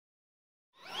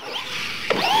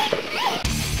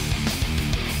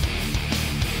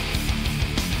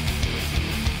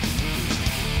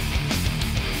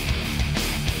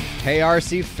Hey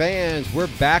RC fans, we're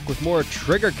back with more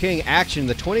Trigger King action,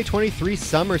 the 2023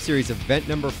 Summer Series event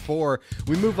number 4.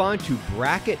 We move on to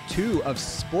Bracket 2 of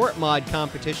Sport Mod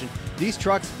competition. These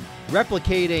trucks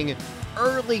replicating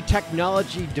early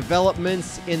technology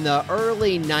developments in the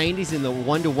early 90s in the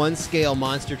 1-to-1 scale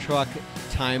monster truck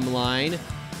timeline.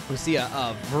 We see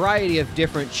a variety of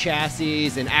different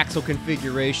chassis and axle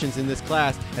configurations in this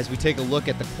class as we take a look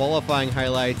at the qualifying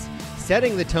highlights.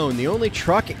 Setting the tone, the only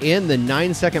truck in the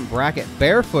 9-second bracket,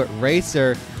 Barefoot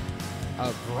Racer.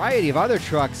 A variety of other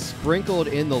trucks sprinkled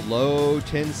in the low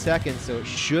 10 seconds, so it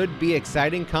should be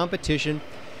exciting competition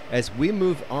as we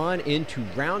move on into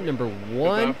round number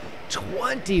 1.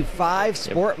 25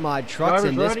 Sport Mod trucks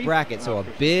in this bracket, so a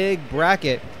big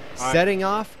bracket. Setting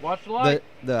off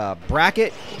the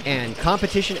bracket and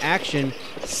competition action.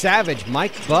 Savage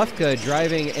Mike Bufka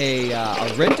driving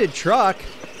a rented truck,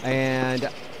 and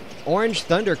Orange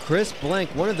Thunder Chris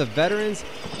Blank, one of the veterans.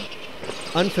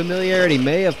 Unfamiliarity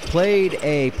may have played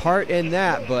a part in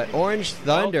that, but Orange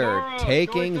Thunder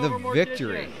taking the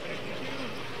victory.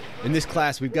 In this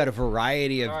class, we've got a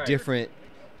variety of different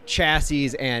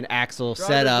chassis and axle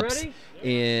setups.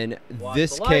 In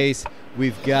this case,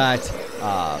 we've got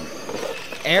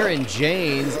Aaron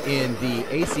James in the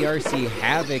ACRC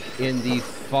Havoc in the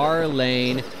far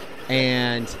lane,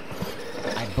 and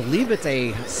I believe it's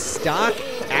a stock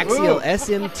Axial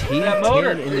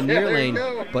SMT10 in the near lane,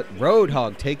 but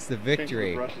Roadhog takes the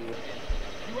victory.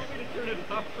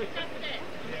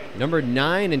 Number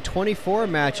 9 and 24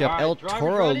 matchup, El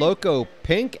Toro Loco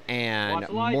Pink and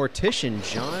Mortician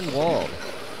John Wald.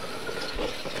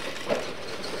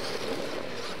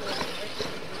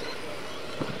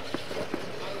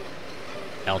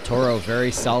 El Toro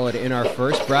very solid in our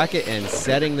first bracket and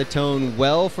setting the tone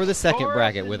well for the second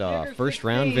bracket with a first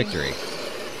round victory.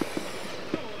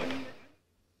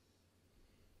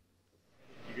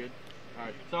 You good? All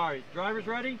right. Sorry. Drivers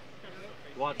ready?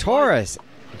 Taurus,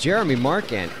 Jeremy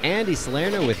Mark and Andy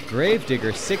Salerno with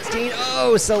Gravedigger 16.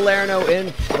 Oh, Salerno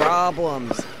in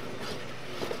problems.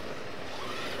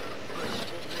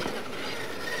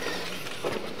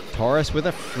 Taurus with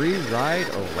a free ride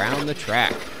around the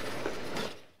track.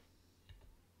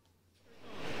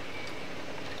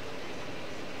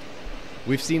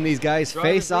 We've seen these guys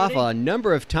face off a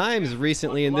number of times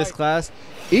recently in this class.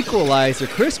 Equalizer,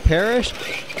 Chris Parrish,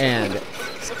 and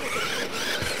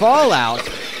Fallout,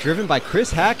 driven by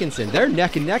Chris Hackinson. They're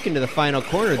neck and neck into the final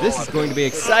corner. This is going to be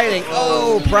exciting.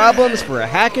 Oh, problems for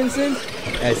Hackinson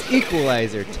as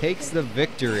Equalizer takes the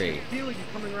victory.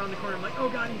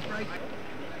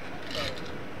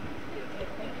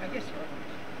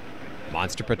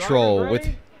 Monster Patrol with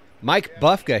Mike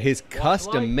Bufka, his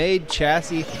custom-made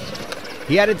chassis.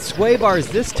 He added sway bars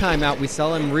this time out. We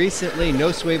saw him recently.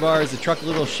 No sway bars, the truck a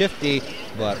little shifty,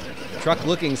 but truck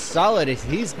looking solid.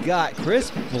 He's got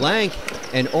Chris Blank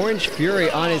and Orange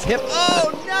Fury on his hip.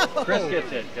 Oh, no! Chris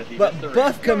gets it, but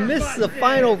Bufka missed the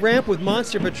final ramp with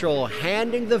Monster Patrol,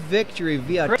 handing the victory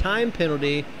via time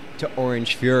penalty to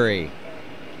Orange Fury.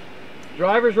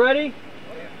 Drivers ready?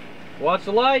 Watch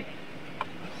the light.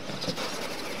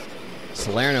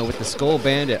 Salerno with the Skull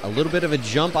Bandit, a little bit of a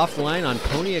jump off the line on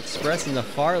Pony Express in the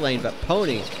far lane, but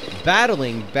Pony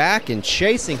battling back and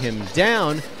chasing him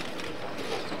down,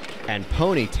 and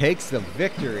Pony takes the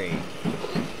victory.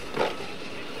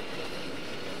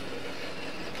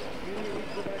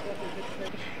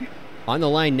 On the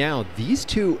line now, these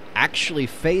two actually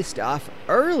faced off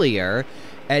earlier,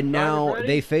 and now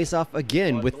they face off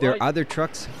again with their other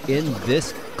trucks in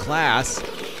this class.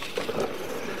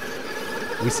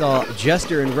 We saw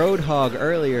Jester and Roadhog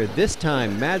earlier. This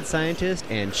time, Mad Scientist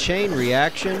and Chain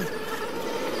Reaction.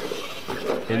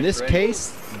 In this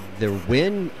case, the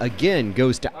win again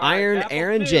goes to Iron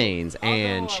Aaron James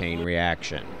and Chain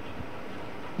Reaction.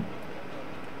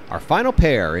 Our final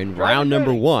pair in round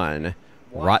number 1,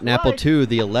 Rotten Apple 2,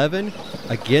 the 11,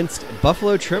 against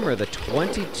Buffalo Trimmer, the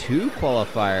 22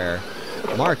 qualifier.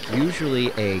 Mark,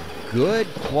 usually a good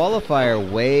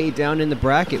qualifier way down in the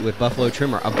bracket with Buffalo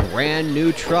Trimmer, a brand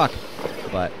new truck,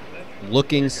 but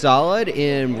looking solid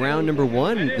in round number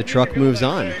 1. The truck moves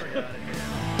on.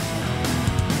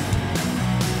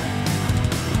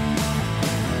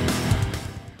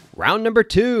 Round number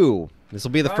 2. This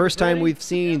will be the first time we've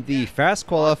seen the fast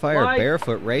qualifier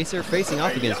Barefoot Racer facing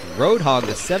off against Roadhog,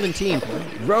 the 17.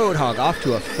 Roadhog off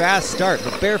to a fast start,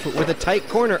 but Barefoot with a tight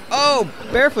corner. Oh,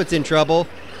 Barefoot's in trouble.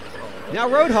 Now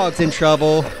Roadhog's in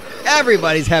trouble.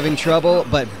 Everybody's having trouble,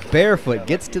 but Barefoot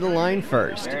gets to the line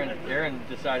first. Aaron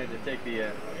decided to take the,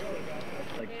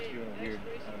 like, doing a weird.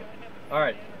 All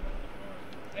right.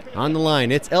 On the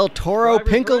line, it's El Toro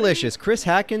Pinkalicious, Chris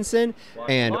Hackinson,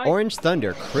 and Orange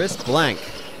Thunder, Chris Blank.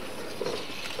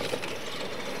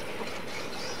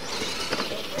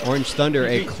 Orange Thunder,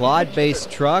 a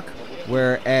clod-based truck,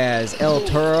 whereas El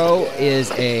Toro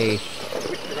is a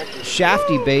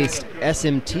shafty-based,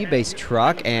 SMT-based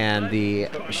truck, and the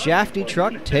shafty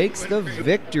truck takes the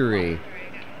victory.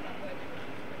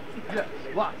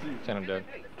 Send him down.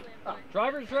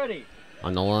 Drivers ready.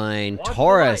 On the line,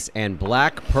 Taurus and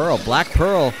Black Pearl. Black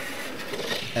Pearl,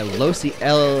 a Losi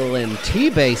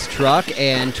LNT-based truck,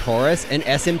 and Taurus, an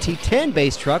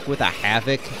SMT-10-based truck with a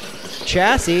Havoc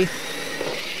chassis,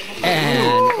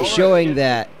 and showing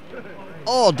that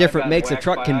all different makes of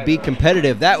truck can be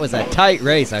competitive. That was a tight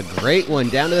race, a great one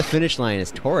down to the finish line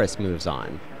as Taurus moves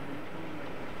on.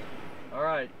 All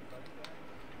right.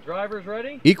 Drivers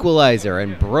ready? Equalizer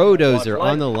and Brodozer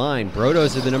on the line.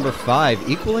 Brodozer the number 5.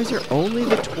 Equalizer only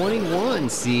the 21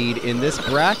 seed in this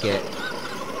bracket.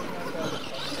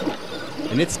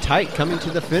 And it's tight coming to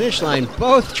the finish line.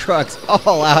 Both trucks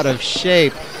all out of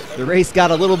shape. The race got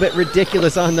a little bit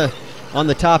ridiculous on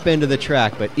the top end of the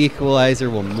track, but Equalizer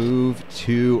will move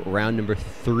to round number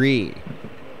 3.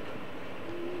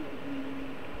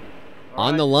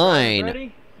 On the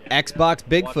line, Xbox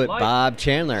Bigfoot, Bob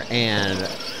Chandler, and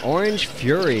Orange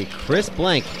Fury, Chris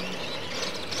Blank.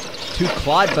 2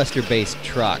 Clodbuster-based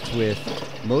trucks with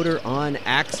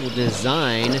motor-on-axle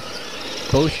design,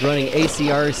 both running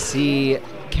ACRC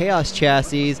Chaos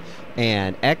chassis,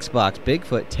 and Xbox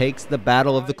Bigfoot takes the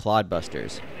battle of the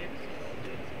Clodbusters.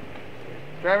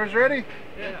 Drivers ready?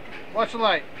 Yeah. Watch the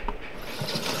light.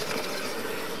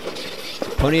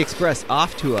 Pony Express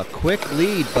off to a quick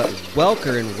lead, but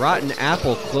Welker and Rotten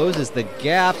Apple closes the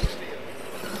gap.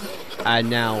 And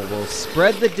now will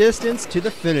spread the distance to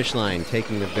the finish line,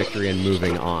 taking the victory and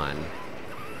moving on.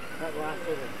 That last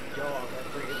little jog, that's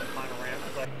where you get the final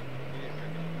ramp.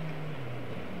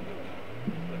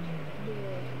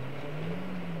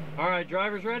 All right,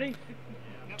 drivers ready?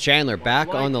 Chandler back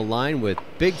on the line with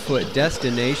Bigfoot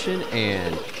Destination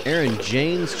and Aaron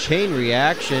James Chain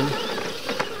Reaction.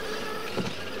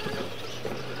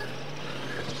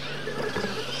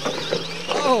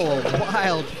 Oh, a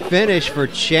wild finish for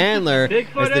Chandler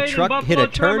as the truck hit a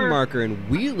turn marker and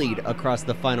wheelied across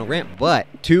the final ramp. But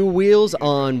 2 wheels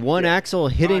on 1 axle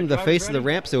hitting the face of the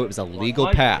ramp, so it was a legal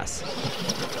pass.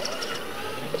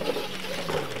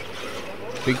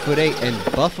 Bigfoot 8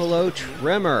 and Buffalo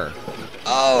Trimmer.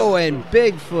 Oh, and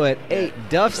Bigfoot 8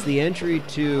 duffs the entry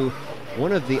to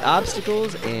one of the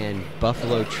obstacles, and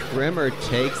Buffalo Trimmer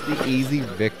takes the easy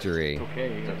victory.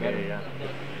 Okay, yeah.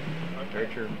 Very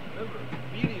true.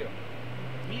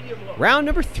 Round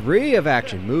number 3 of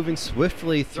action, moving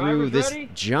swiftly through this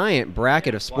giant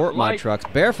bracket of sport mod trucks.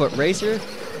 Barefoot Racer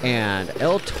and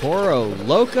El Toro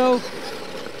Loco.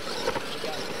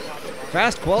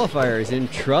 Fast qualifier is in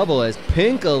trouble as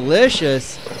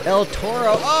Pinkalicious El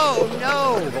Toro. Oh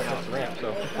no!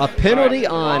 A penalty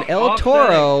on El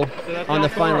Toro on the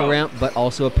final ramp, but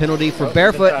also a penalty for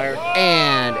Barefoot.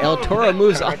 And El Toro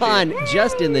moves on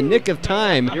just in the nick of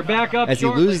time as he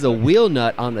loses a wheel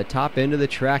nut on the top end of the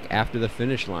track after the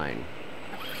finish line.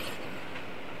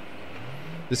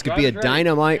 This could be a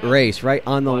dynamite race right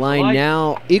on the line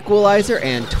now. Equalizer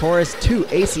and Taurus 2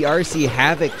 ACRC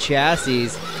Havoc chassis.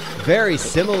 Very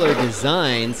similar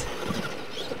designs.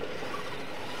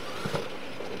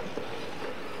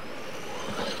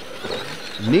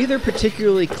 Neither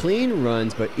particularly clean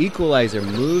runs, but Equalizer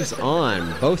moves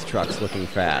on. Both trucks looking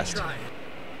fast.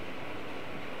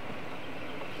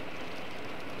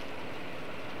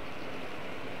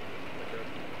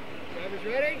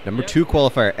 Number 2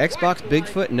 qualifier, Xbox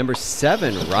Bigfoot. Number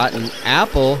 7, Rotten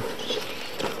Apple.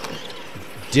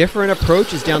 Different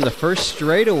approaches down the first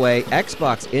straightaway.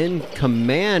 Xbox in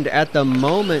command at the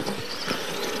moment.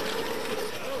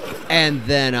 And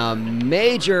then a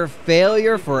major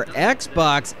failure for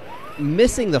Xbox,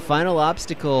 missing the final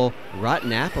obstacle.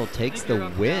 Rotten Apple takes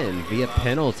the win via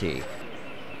penalty.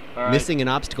 Missing an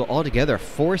obstacle altogether,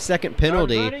 4-second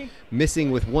penalty.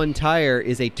 Missing with 1 tire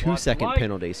is a 2-second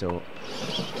penalty. So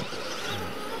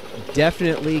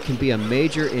definitely can be a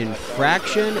major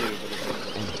infraction.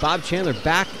 And Bob Chandler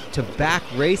back-to-back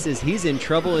races. He's in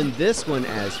trouble in this one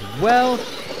as well.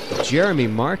 Jeremy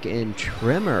Mark and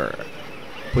Trimmer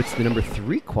puts the number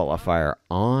 3 qualifier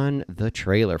on the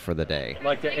trailer for the day.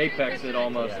 Like the apex it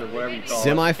almost, or whatever you call it.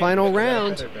 Semi-final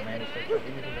round.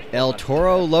 El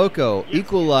Toro Loco,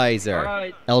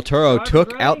 Equalizer. El Toro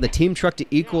took out the team truck to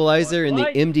Equalizer in the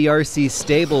MDRC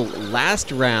stable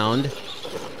last round.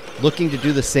 Looking to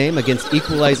do the same against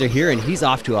Equalizer here, and he's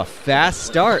off to a fast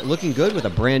start. Looking good with a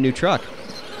brand new truck.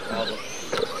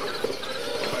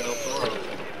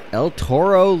 El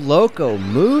Toro Loco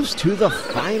moves to the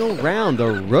final round. The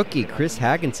rookie, Chris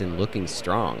Hackinson, looking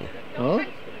strong. Huh?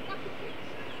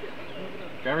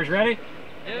 Drivers ready?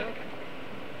 Yeah.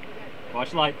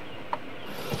 Watch light.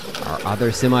 Our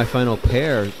other semifinal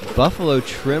pair, Buffalo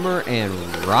Trimmer and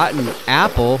Rotten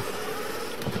Apple.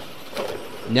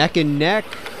 Neck and neck.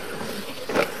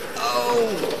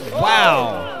 Oh,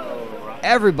 wow.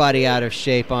 Everybody out of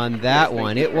shape on that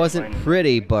one. It wasn't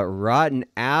pretty, but Rotten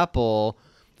Apple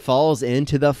falls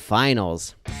into the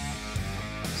finals.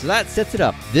 So that sets it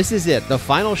up. This is it. The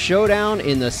final showdown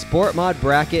in the Sport Mod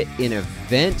bracket in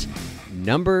event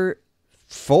number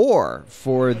 4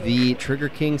 for the Trigger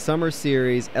King Summer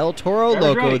Series. El Toro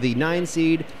Loco, the 9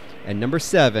 seed, and number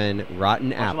 7,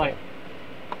 Rotten Apple.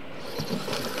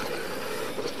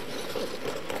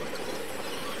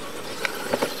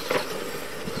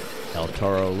 El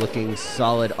Toro looking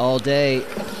solid all day.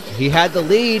 He had the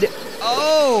lead.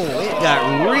 Oh, it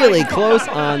got really close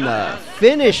on the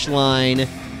finish line.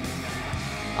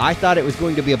 I thought it was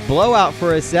going to be a blowout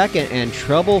for a second, and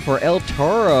trouble for El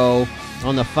Toro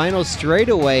on the final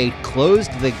straightaway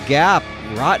closed the gap.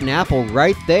 Rotten Apple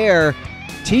right there.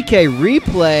 TK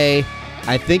replay.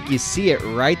 I think you see it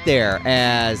right there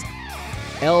as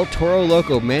El Toro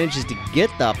Loco manages to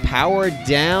get the power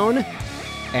down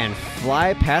and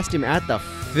fly past him at the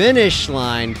finish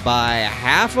line by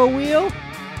half a wheel.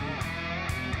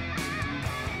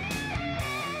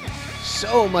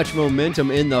 So much momentum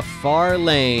in the far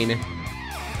lane.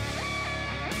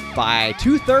 By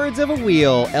 2/3 of a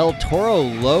wheel, El Toro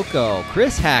Loco,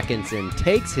 Chris Hackinson,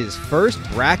 takes his first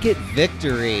bracket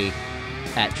victory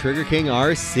at Trigger King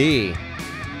RC.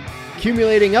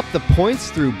 Accumulating up the points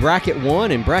through Bracket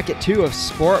 1 and Bracket 2 of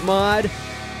Sport Mod.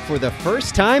 For the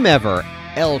first time ever,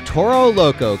 El Toro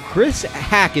Loco, Chris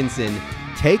Hackinson,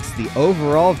 takes the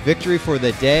overall victory for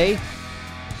the day.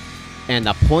 And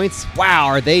the points, wow,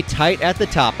 are they tight at the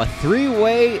top. A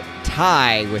 3-way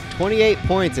tie with 28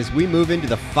 points as we move into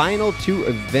the final 2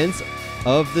 events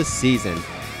of the season.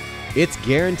 It's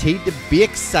guaranteed to be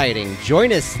exciting.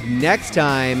 Join us next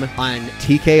time on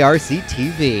TKRC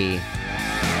TV.